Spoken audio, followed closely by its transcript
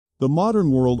The modern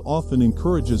world often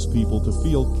encourages people to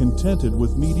feel contented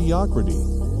with mediocrity.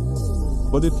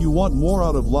 But if you want more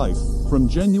out of life, from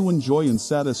genuine joy and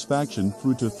satisfaction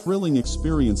through to thrilling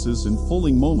experiences and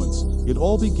fulfilling moments, it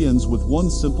all begins with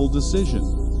one simple decision.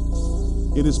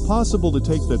 It is possible to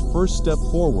take that first step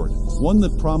forward, one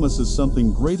that promises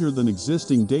something greater than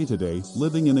existing day-to-day,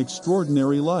 living an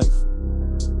extraordinary life.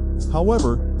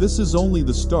 However, this is only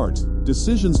the start.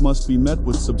 Decisions must be met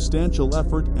with substantial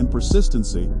effort and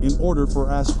persistency in order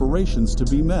for aspirations to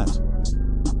be met.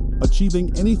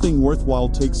 Achieving anything worthwhile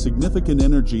takes significant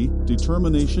energy,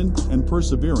 determination, and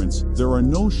perseverance. There are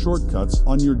no shortcuts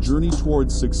on your journey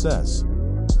towards success.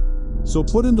 So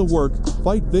put in the work,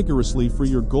 fight vigorously for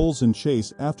your goals and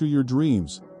chase after your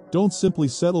dreams. Don't simply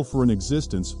settle for an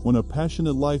existence when a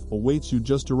passionate life awaits you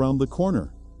just around the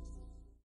corner.